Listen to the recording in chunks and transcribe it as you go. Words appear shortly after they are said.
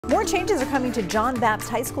More changes are coming to Bapst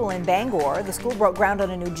High School in Bangor. The school broke ground on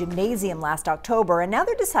a new gymnasium last October, and now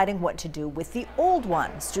they're deciding what to do with the old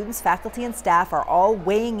one. Students, faculty, and staff are all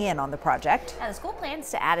weighing in on the project. And the school plans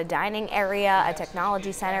to add a dining area, a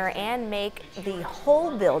technology center, and make the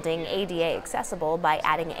whole building ADA accessible by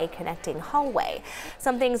adding a connecting hallway.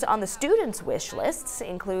 Some things on the students' wish lists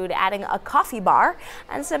include adding a coffee bar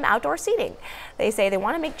and some outdoor seating. They say they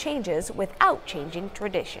want to make changes without changing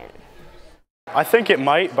tradition. I think it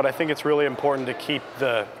might, but I think it's really important to keep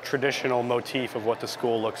the traditional motif of what the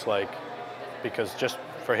school looks like, because just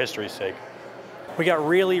for history's sake. We got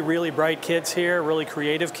really bright kids here, really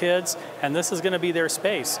creative kids, and this is going to be their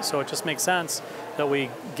space, so it just makes sense that we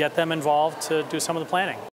get them involved to do some of the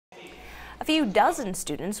planning. A few dozen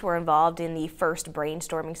students were involved in the first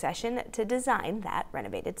brainstorming session to design that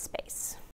renovated space.